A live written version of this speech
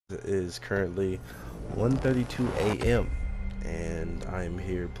It is currently 1:32 a.m. and I'm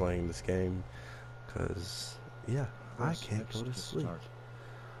here playing this game because, yeah, I can't go to sleep.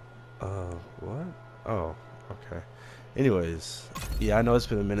 What? Oh, okay. Anyways, yeah, I know it's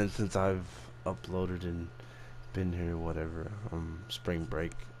been a minute since I've uploaded and been here, whatever. Spring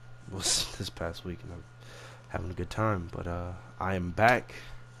break was this past week and I'm having a good time, but I am back.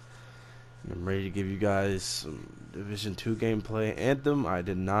 And I'm ready to give you guys some Division 2 gameplay. Anthem, I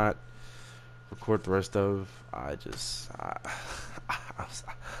did not record the rest of. I'm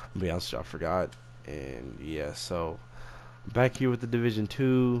be honest, I forgot. And yeah, so I'm back here with the Division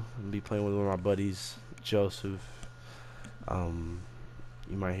 2. I'll be playing with one of my buddies, Joseph. You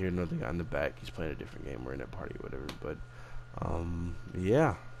might hear another guy in the back. He's playing a different game. We're in that party or whatever. But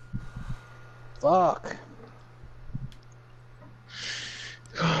yeah. Fuck.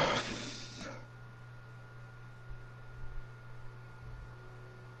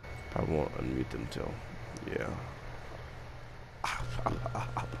 I won't unmute them till, yeah.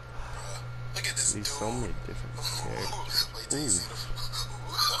 Look at this. There's so many different characters.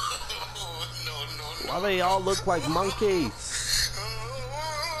 Why they all look like monkeys?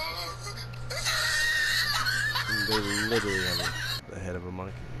 They literally have the head of a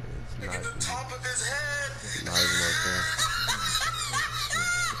monkey. It's not even, Top of his head. not even okay.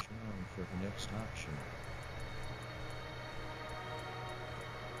 For the next option.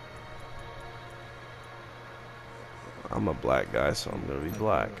 I'm a black guy, so I'm gonna be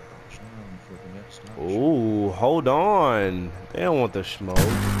black. Oh, hold on. They don't want the smoke. Push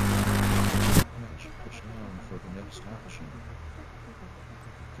down for the next option.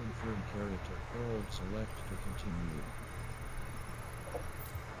 Confirm character. Hold select to continue.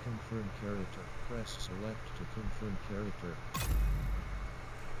 Confirm character. Press select to confirm character.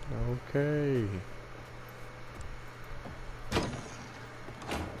 Okay.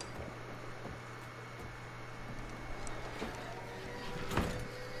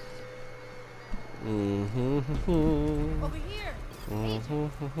 Over here. Meet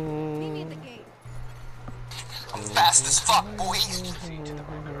me at the gate. I'm fast as fuck, boy. Agent,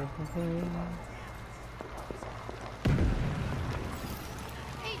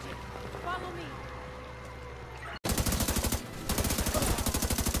 follow me.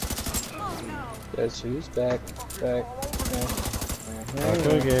 Oh no. Guess who's back? Back. Back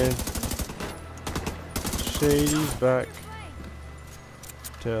again. Shady's back.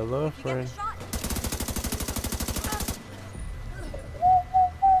 Tell a You got friend. a shot?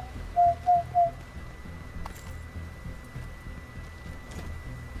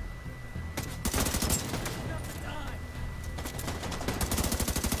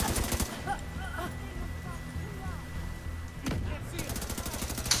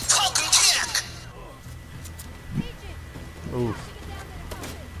 Falcon kick. Agent, Oof.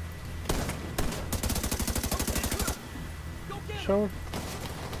 Show.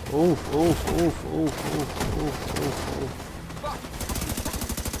 Oof, oof, oof, oof, oof, oof, oof, oof.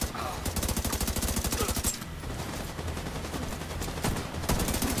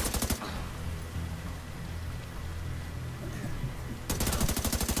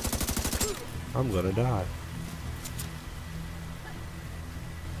 I'm gonna die.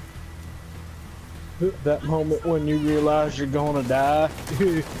 That moment when you realize you're gonna die. What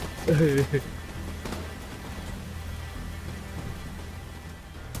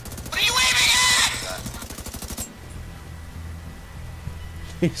are you aiming at?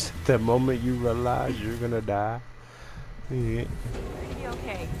 It's at that moment you realize you're gonna die. Yeah. you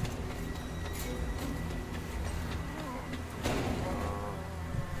okay?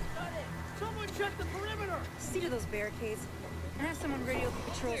 Someone check the perimeter! See to those barricades, and have someone radio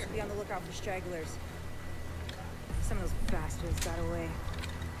the patrols to be on the lookout for stragglers. Some of those bastards got away.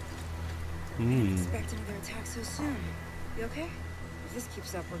 Didn't expect another attack so soon. You okay? If this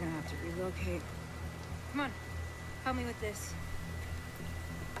keeps up, we're gonna have to relocate. Come on, help me with this.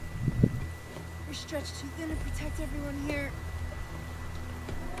 We're stretched too thin to protect everyone here.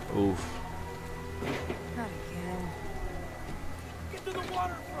 Oof. Not again. Get to the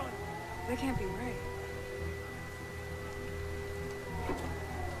waterfront! That can't be right.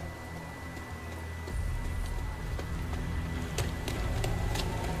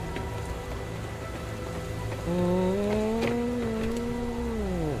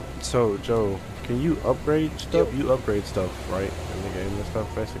 So, Joe, can you upgrade stuff? You upgrade stuff, right? In the game and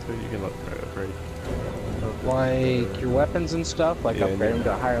stuff, basically? You can upgrade. Like your weapons and stuff, like Yeah, upgrade them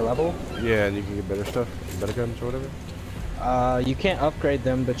to a higher level. Yeah, and you can get better stuff, better guns or whatever? You can't upgrade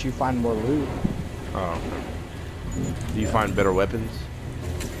them, but you find more loot. Oh, okay. Do you find better weapons?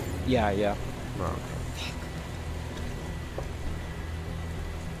 Yeah, yeah. Oh, okay.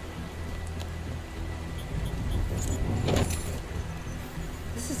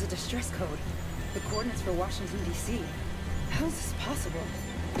 distress code. The coordinates for Washington, D.C. How is this possible?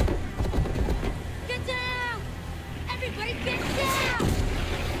 Get down! Everybody get down!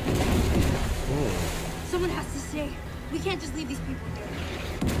 Someone has to stay. We can't just leave these people here.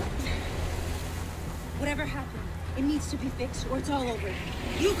 Whatever happened, it needs to be fixed or it's all over.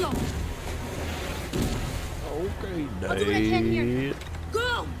 You go! Okay, I'll do what I can here. Dave.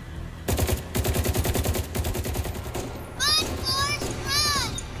 Go!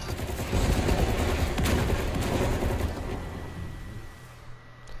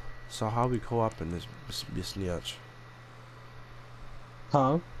 So how we co-op in this bisniach?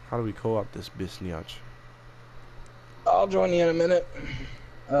 Huh? How do we co-op this bisniach? I'll join you in a minute.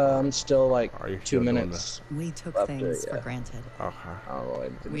 I'm still like Are you 2 still doing minutes. We took Up things there, for yeah. granted. Okay. Oh, I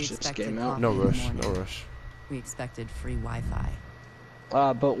We finished this expected game out. coffee No in the rush. No morning. rush. We expected free Wi-Fi.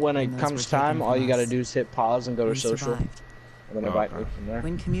 But when And it those comes were taken time, all from you gotta us. do is hit pause and go to We social, survived. and then invite me from there.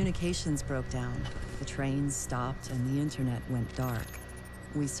 When communications broke down, the trains stopped and the internet went dark.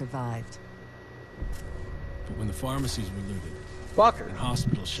 We survived. But when the pharmacies were looted Fucker, and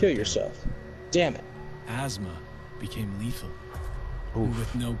hospitals shut kill down, yourself. Damn it. asthma became lethal. And Oof.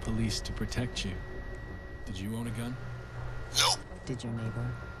 with no police to protect you. Did you own a gun? Nope. Did your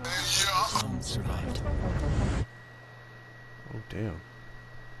neighbor? Yeah. Some survived. Oh damn.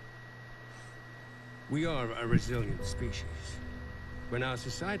 We are a resilient species. When our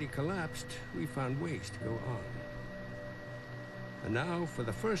society collapsed, we found ways to go on. And now, for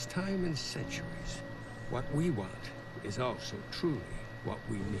the first time in centuries, what we want is also truly what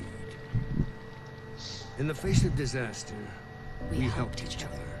we need. In the face of disaster, we helped each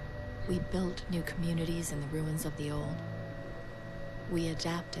other. We built new communities in the ruins of the old. We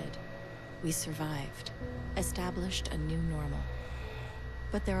adapted. We survived. Established a new normal.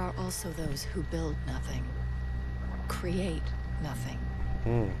 But there are also those who build nothing. Create nothing.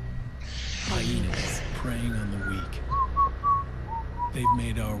 Hyenas preying on the weak. They've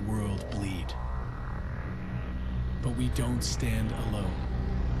made our world bleed. But we don't stand alone.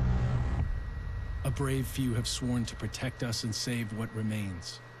 A brave few have sworn to protect us and save what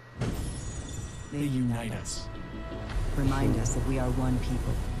remains. They unite us. Remind us that we are one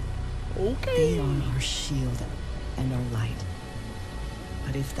people. Okay. They are our shield and our light.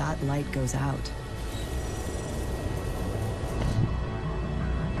 But if that light goes out,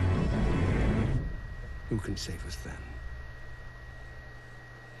 Who can save us then?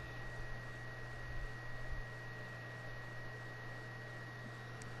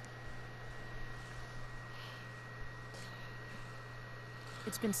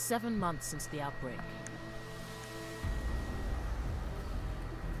 It's been 7 months since the outbreak.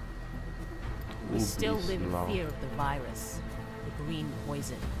 We still live in fear of the virus, the green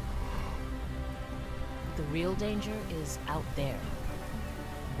poison. The real danger is out there.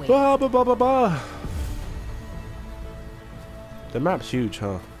 Wait. Bah, bah, bah, bah, bah. The map's huge,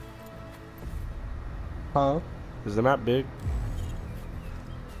 huh? Huh? Is the map big?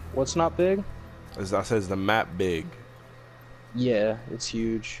 What's not big? As I said, is the map big? Yeah, it's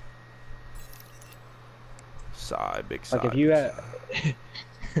huge. Side, big side. Like if you big had, side.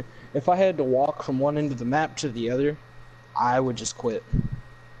 if I had to walk from one end of the map to the other, I would just quit.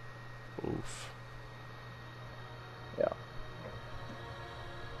 Oof. Yeah.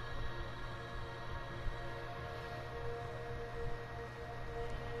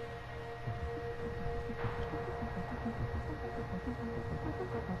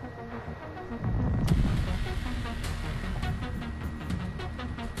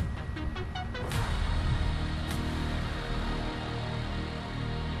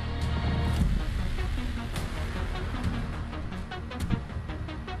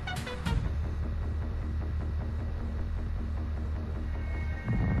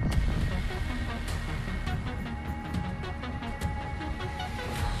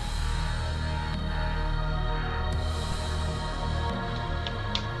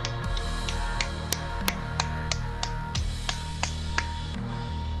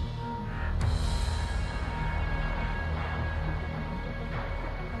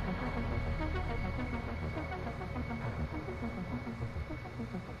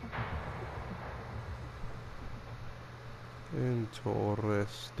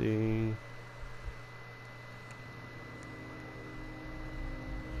 Interesting.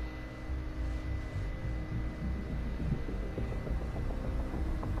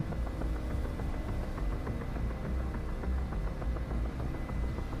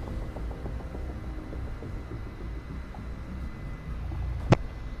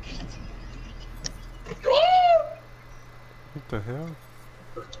 What the hell?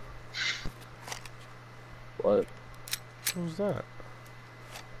 What? What was that?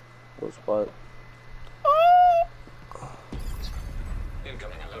 Close spot.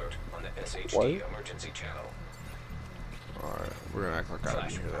 Incoming alert on the SHD What? emergency channel. Alright, we're gonna act like I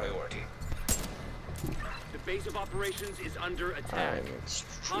didn't hear that. Priority. The base of operations is under attack.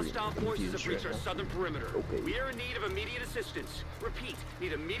 Hostile forces have reached our southern perimeter. We are in need of immediate assistance. Repeat,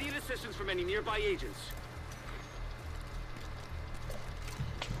 need immediate assistance from any nearby agents.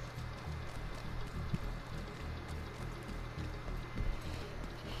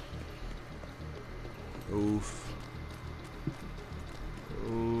 Oof.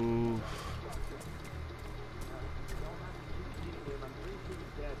 Oof.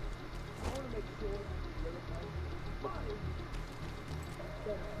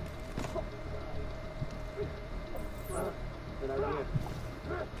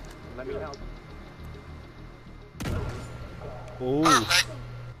 Let me help. Oof.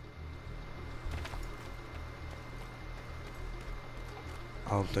 I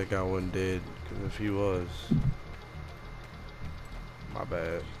don't think I wasn't dead, because if he was, my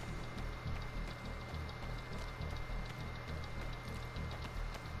bad.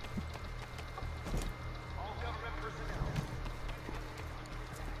 All government personnel.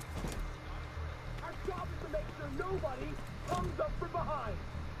 Our job is to make sure nobody comes up from behind.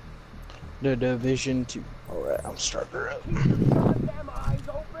 The division 2. Alright, I'm starting her up. Keep your goddamn eyes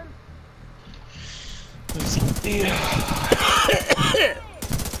open.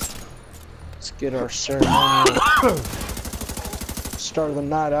 Let's get our ceremonial start of the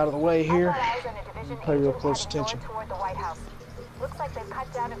night out of the way here. Pay real close attention. Toward the White House. Looks like they've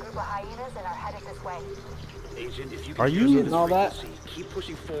cut down a group of hyenas and are headed this way. Agent, if you Are can you- use Getting all that? keep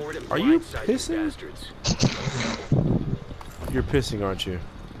pushing forward and Are you blindside these pissing? bastards. You're pissing, aren't you?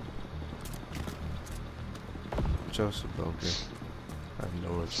 Joseph, okay. I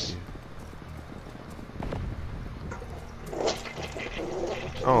know it's you.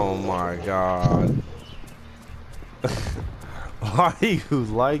 Oh my god. Why are you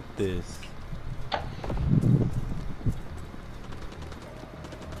like this?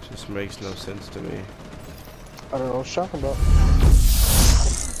 Just makes no sense to me. I don't know what you're talking about.